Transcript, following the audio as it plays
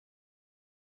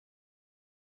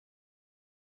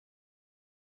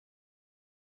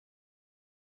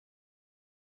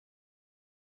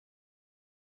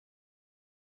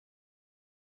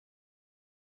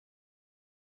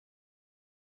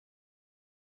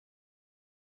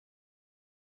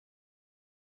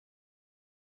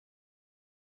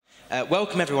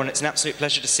Welcome everyone, it's an absolute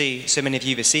pleasure to see so many of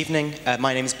you this evening.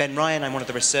 My name is Ben Ryan, I'm one of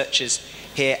the researchers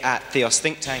here at Theos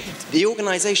Think Tank. The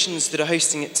organisations that are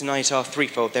hosting it tonight are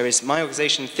threefold. There is my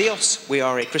organisation Theos. We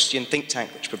are a Christian think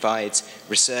tank which provides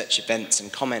research, events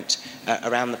and comment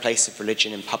around the place of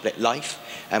religion in public life.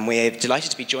 And we're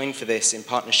delighted to be joined for this in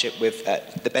partnership with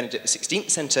the Benedict XVI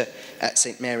Centre at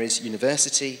St Mary's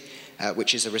University,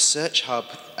 which is a research hub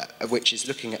which is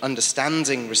looking at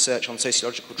understanding research on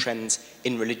sociological trends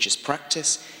in religious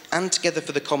practice, and Together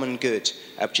for the Common Good,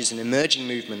 which is an emerging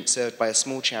movement served by a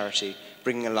small charity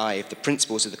bringing alive the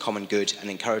principles of the common good and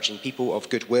encouraging people of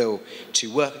goodwill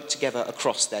to work together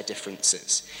across their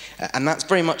differences. And that's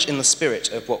very much in the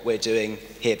spirit of what we're doing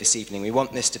here this evening. We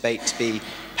want this debate to be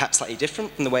perhaps slightly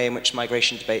different from the way in which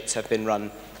migration debates have been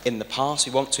run in the past.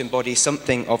 We want to embody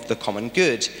something of the common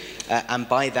good, and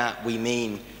by that we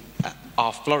mean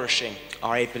our flourishing,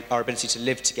 our ability to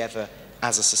live together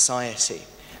as a society.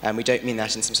 And we don't mean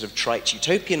that in some sort of trite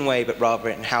utopian way, but rather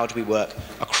in how do we work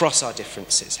across our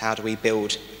differences? How do we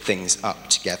build things up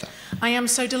together? I am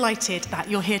so delighted that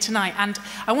you're here tonight, and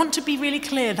I want to be really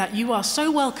clear that you are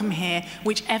so welcome here,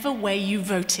 whichever way you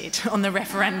voted on the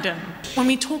referendum. When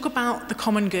we talk about the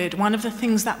common good, one of the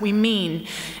things that we mean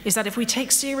is that if we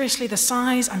take seriously the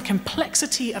size and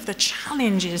complexity of the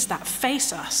challenges that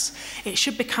face us, it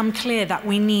should become clear that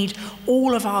we need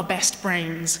all of our best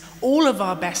brains, all of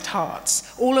our best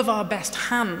hearts, all of our best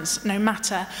hands, no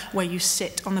matter where you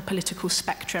sit on the political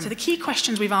spectrum. So the key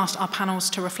questions we've asked our panels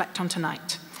to reflect on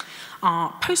tonight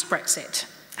are: post-Brexit,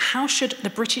 how should the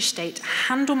British state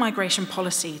handle migration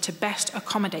policy to best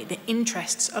accommodate the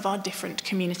interests of our different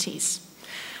communities?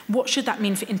 What should that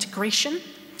mean for integration?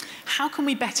 How can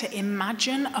we better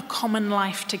imagine a common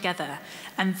life together?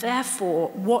 And therefore,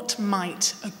 what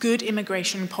might a good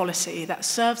immigration policy that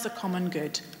serves the common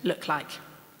good look like?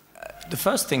 The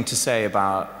first thing to say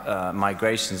about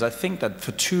migration is I think that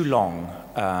for too long,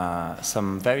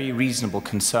 some very reasonable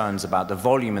concerns about the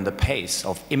volume and the pace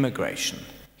of immigration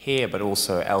here, but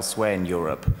also elsewhere in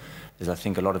Europe, as I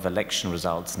think a lot of election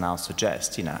results now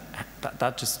suggest,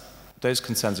 those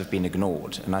concerns have been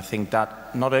ignored. And I think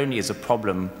that not only is a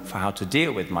problem for how to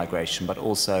deal with migration, but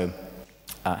also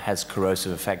has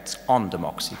corrosive effects on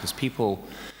democracy, because people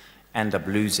end up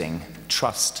losing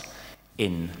trust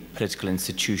in political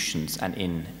institutions and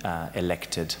in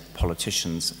elected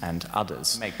politicians and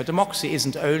others. But democracy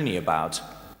isn't only about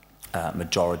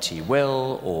majority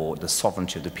will or the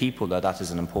sovereignty of the people, though that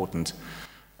is an important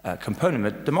component.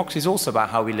 But democracy is also about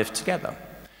how we live together,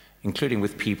 including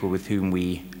with people with whom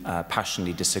we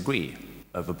passionately disagree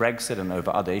over Brexit and over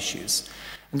other issues.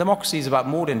 And democracy is about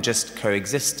more than just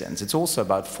coexistence. It's also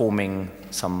about forming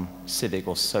some civic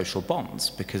or social bonds,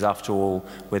 because after all,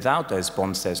 without those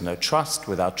bonds, there's no trust.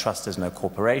 Without trust, there's no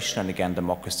cooperation. And again,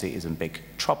 democracy is in big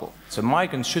trouble. So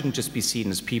migrants shouldn't just be seen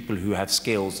as people who have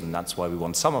skills, and that's why we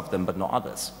want some of them, but not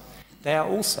others. They are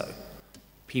also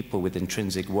people with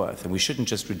intrinsic worth, and we shouldn't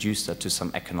just reduce that to some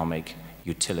economic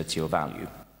utility or value.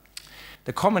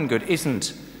 The common good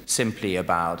isn't simply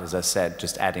about, as I said,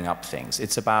 just adding up things.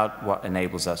 It's about what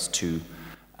enables us to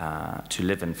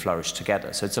live and flourish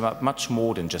together. So it's about much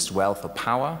more than just wealth or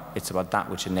power. It's about that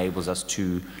which enables us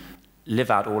to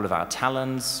live out all of our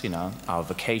talents, our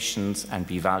vocations, and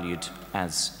be valued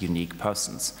as unique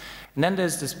persons. And then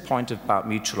there's this point about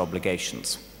mutual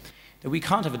obligations. That we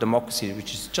can't have a democracy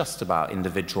which is just about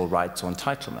individual rights or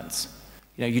entitlements.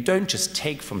 You don't just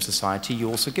take from society, you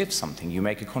also give something, you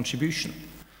make a contribution.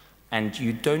 And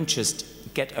you don't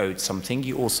just get owed something,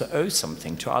 you also owe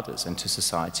something to others and to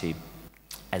society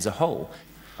as a whole.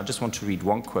 I just want to read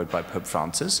one quote by Pope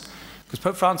Francis, because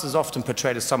Pope Francis is often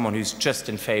portrayed as someone who's just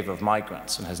in favor of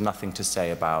migrants and has nothing to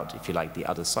say about, if you like, the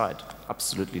other side.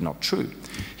 Absolutely not true.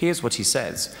 Here's what he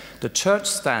says: "The Church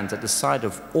stands at the side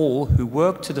of all who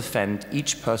work to defend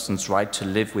each person's right to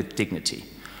live with dignity,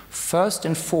 first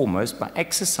and foremost by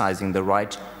exercising the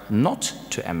right not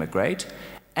to emigrate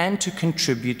and to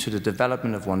contribute to the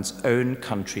development of one's own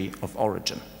country of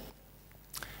origin."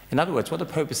 In other words, what the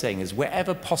Pope is saying is,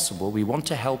 wherever possible, we want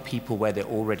to help people where they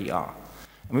already are.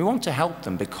 And we want to help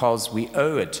them because we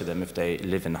owe it to them if they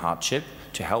live in hardship,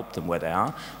 to help them where they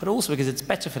are, but also because it's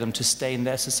better for them to stay in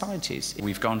their societies.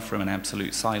 We've gone from an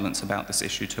absolute silence about this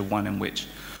issue to one in which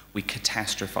we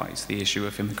catastrophize the issue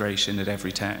of immigration at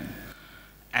every turn.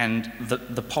 And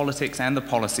the politics and the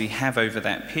policy have, over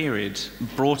that period,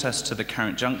 brought us to the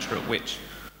current juncture at which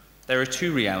there are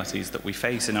two realities that we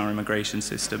face in our immigration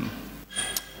system.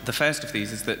 The first of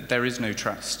these is that there is no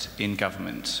trust in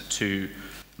government to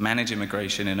manage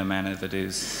immigration in a manner that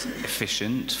is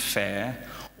efficient, fair,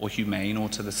 or humane, or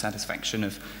to the satisfaction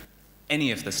of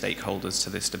any of the stakeholders to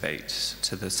this debate,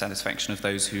 to the satisfaction of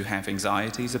those who have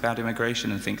anxieties about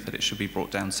immigration and think that it should be brought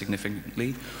down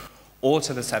significantly, or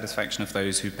to the satisfaction of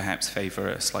those who perhaps favour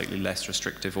a slightly less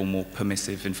restrictive or more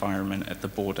permissive environment at the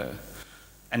border.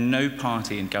 And no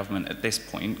party in government at this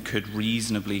point could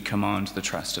reasonably command the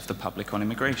trust of the public on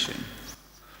immigration.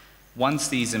 Once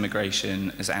these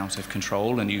immigration is out of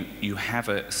control and you have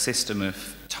a system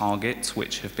of targets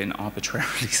which have been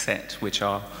arbitrarily set, which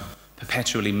are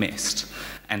perpetually missed,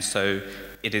 and so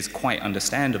it is quite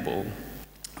understandable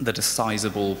that a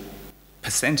sizable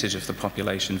percentage of the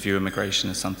population view immigration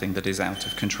as something that is out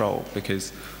of control,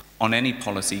 because on any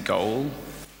policy goal,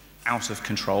 out of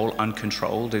control,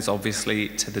 uncontrolled, is obviously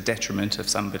to the detriment of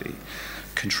somebody.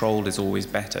 Controlled is always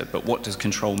better, but what does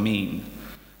control mean?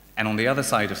 And on the other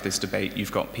side of this debate,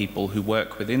 you've got people who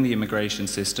work within the immigration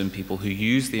system, people who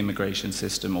use the immigration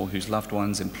system, or whose loved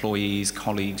ones, employees,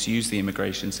 colleagues use the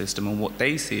immigration system, and what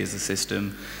they see as a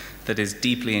system that is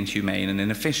deeply inhumane and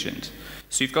inefficient.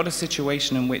 So you've got a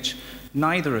situation in which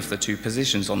neither of the two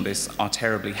positions on this are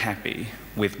terribly happy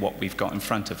with what we've got in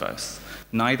front of us.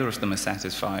 Neither of them are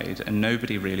satisfied, and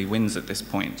nobody really wins at this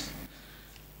point.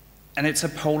 And it's a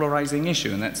polarizing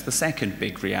issue, and that's the second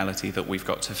big reality that we've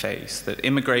got to face, that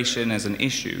immigration as an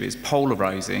issue is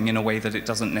polarizing in a way that it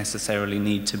doesn't necessarily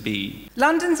need to be.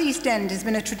 London's East End has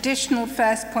been a traditional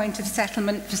first point of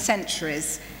settlement for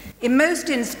centuries. In most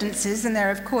instances, and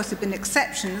there of course have been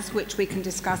exceptions which we can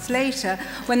discuss later,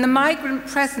 when the migrant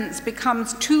presence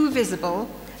becomes too visible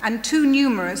and too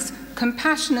numerous,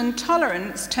 compassion and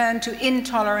tolerance turn to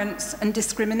intolerance and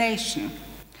discrimination.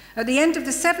 At the end of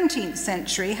the 17th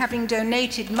century, having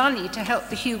donated money to help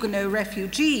the Huguenot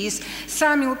refugees,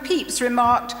 Samuel Pepys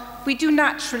remarked, "We do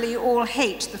naturally all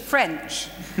hate the French."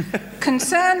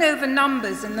 Concern over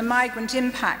numbers and the migrant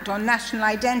impact on national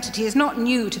identity is not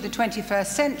new to the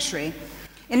 21st century.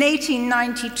 In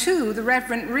 1892, the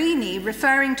Reverend Rini,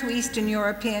 referring to Eastern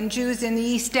European Jews in the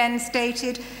East End,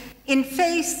 stated, "In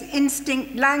face,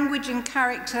 instinct, language and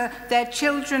character, their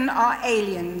children are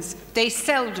aliens. They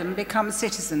seldom become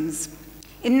citizens."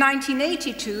 In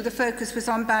 1982, the focus was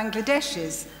on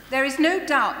Bangladeshis. There is no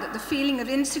doubt that the feeling of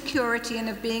insecurity and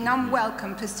of being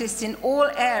unwelcome persists in all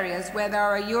areas where there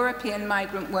are European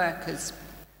migrant workers.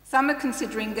 Some are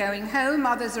considering going home,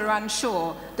 others are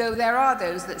unsure, though there are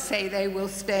those that say they will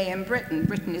stay in Britain.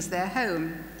 Britain is their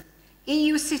home.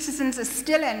 EU citizens are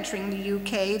still entering the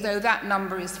UK, though that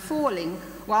number is falling,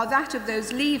 while that of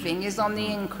those leaving is on the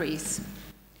increase.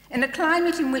 In a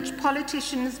climate in which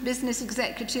politicians, business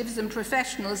executives and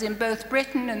professionals in both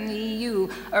Britain and the EU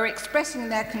are expressing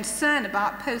their concern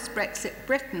about post-Brexit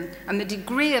Britain and the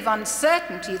degree of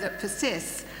uncertainty that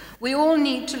persists, we all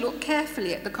need to look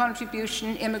carefully at the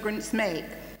contribution immigrants make,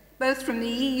 both from the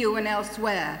EU and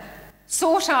elsewhere,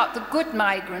 sort out the good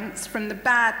migrants from the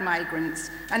bad migrants,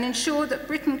 and ensure that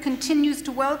Britain continues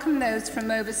to welcome those from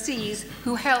overseas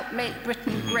who help make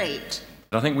Britain great.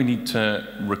 I think we need to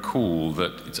recall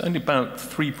that it's only about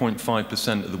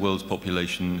 3.5% of the world's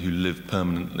population who live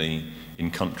permanently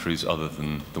in countries other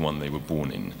than the one they were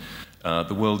born in.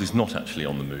 The world is not actually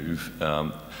on the move.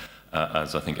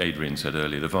 As I think Adrian said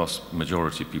earlier, the vast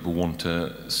majority of people want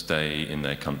to stay in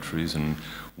their countries and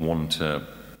want to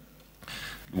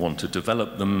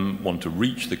develop them, want to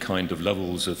reach the kind of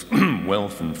levels of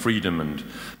wealth and freedom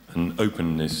and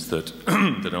openness that,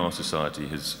 that our society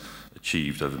has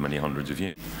achieved over many hundreds of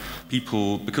years.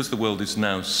 People, because the world is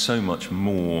now so much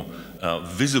more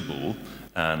visible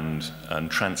and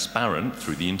transparent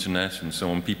through the internet and so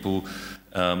on,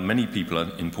 many people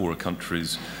in poorer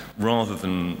countries, rather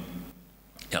than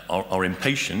are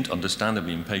impatient,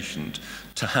 understandably impatient,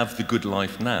 to have the good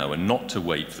life now and not to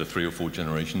wait for the 3 or 4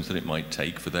 generations that it might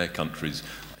take for their countries,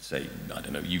 say, I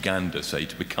don't know, Uganda, say,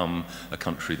 to become a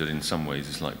country that in some ways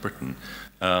is like Britain.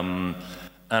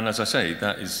 And as I say,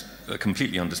 that is a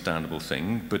completely understandable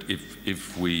thing, but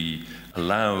if we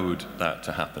allowed that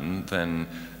to happen, then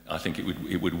I think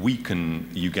it would weaken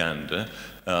Uganda,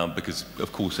 because,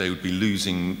 of course, they would be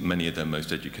losing many of their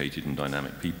most educated and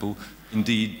dynamic people.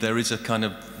 Indeed, there is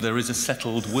a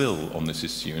settled will on this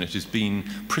issue, and it has been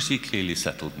pretty clearly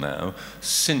settled now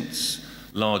since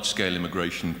large-scale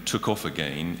immigration took off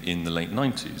again in the late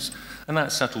 90s. And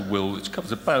that settled will, which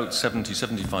covers about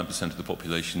 70–75% of the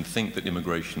population, think that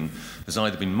immigration has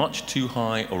either been much too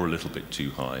high or a little bit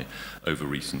too high over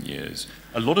recent years.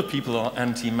 A lot of people are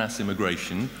anti-mass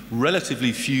immigration.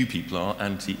 Relatively few people are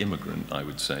anti-immigrant, I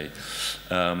would say.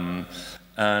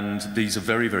 And these are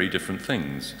very, very different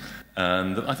things.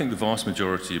 And I think the vast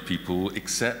majority of people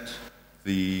accept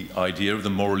the idea of the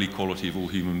moral equality of all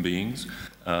human beings.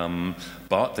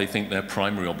 But they think their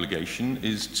primary obligation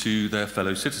is to their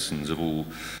fellow citizens of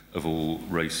all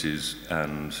races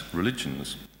and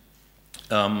religions.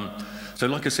 So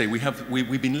like I say,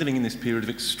 we've been living in this period of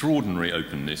extraordinary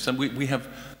openness, and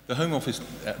the Home Office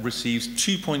receives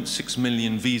 2.6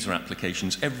 million visa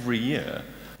applications every year,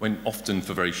 when often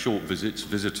for very short visits,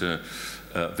 visitor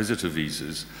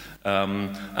visas,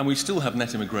 and we still have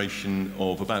net immigration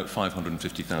of about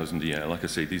 550,000 a year. Like I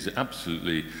say, these are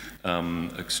absolutely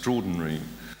extraordinary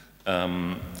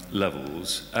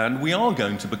levels, and we are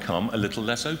going to become a little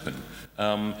less open.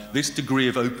 This degree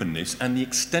of openness and the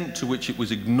extent to which it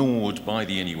was ignored by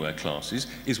the anywhere classes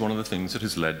is one of the things that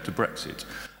has led to Brexit.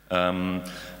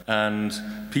 And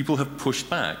people have pushed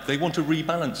back. They want a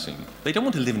rebalancing. They don't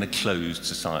want to live in a closed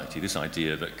society. This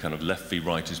idea that kind of left v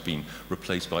right has been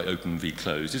replaced by open v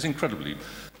closed is incredibly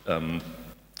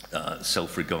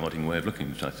self-regarding way of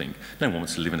looking at it, I think. No one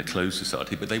wants to live in a closed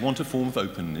society, but they want a form of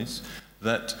openness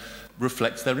that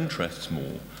reflects their interests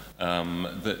more.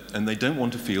 And they don't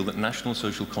want to feel that national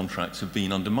social contracts have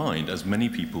been undermined, as many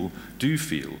people do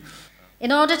feel.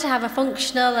 In order to have a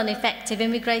functional and effective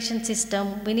immigration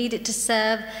system, we need it to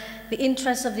serve the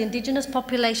interests of the indigenous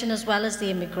population as well as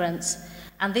the immigrants.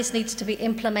 And this needs to be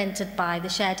implemented by the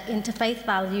shared interfaith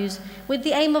values with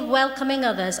the aim of welcoming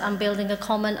others and building a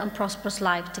common and prosperous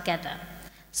life together.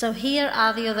 So here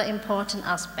are the other important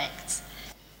aspects.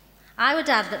 I would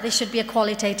add that this should be a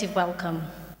qualitative welcome.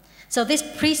 So this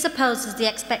presupposes the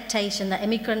expectation that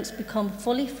immigrants become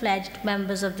fully fledged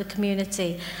members of the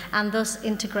community and thus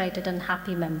integrated and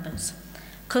happy members.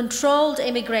 Controlled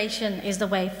immigration is the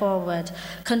way forward.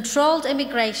 Controlled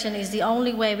immigration is the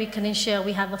only way we can ensure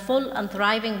we have a full and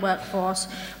thriving workforce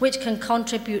which can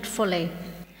contribute fully.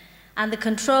 And the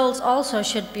controls also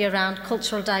should be around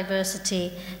cultural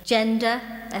diversity, gender,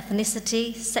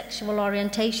 ethnicity, sexual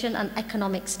orientation and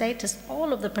economic status,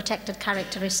 all of the protected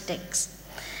characteristics.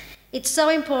 It's so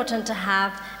important to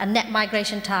have a net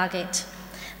migration target.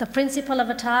 The principle of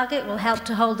a target will help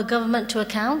to hold the government to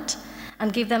account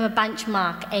and give them a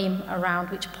benchmark aim around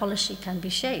which policy can be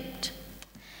shaped.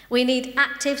 We need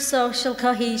active social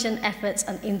cohesion efforts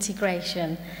and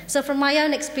integration. So from my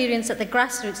own experience at the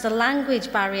grassroots, the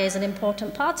language barrier is an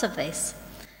important part of this.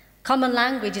 Common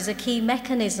language is a key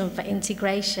mechanism for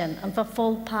integration and for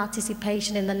full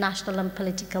participation in the national and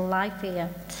political life here.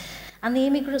 And the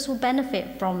immigrants will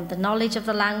benefit from the knowledge of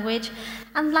the language,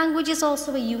 and language is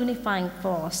also a unifying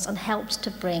force and helps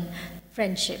to bring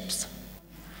friendships.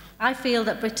 I feel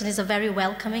that Britain is a very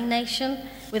welcoming nation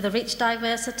with a rich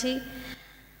diversity,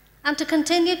 and to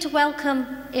continue to welcome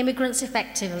immigrants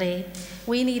effectively,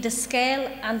 we need a scale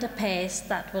and a pace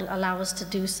that will allow us to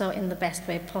do so in the best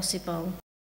way possible.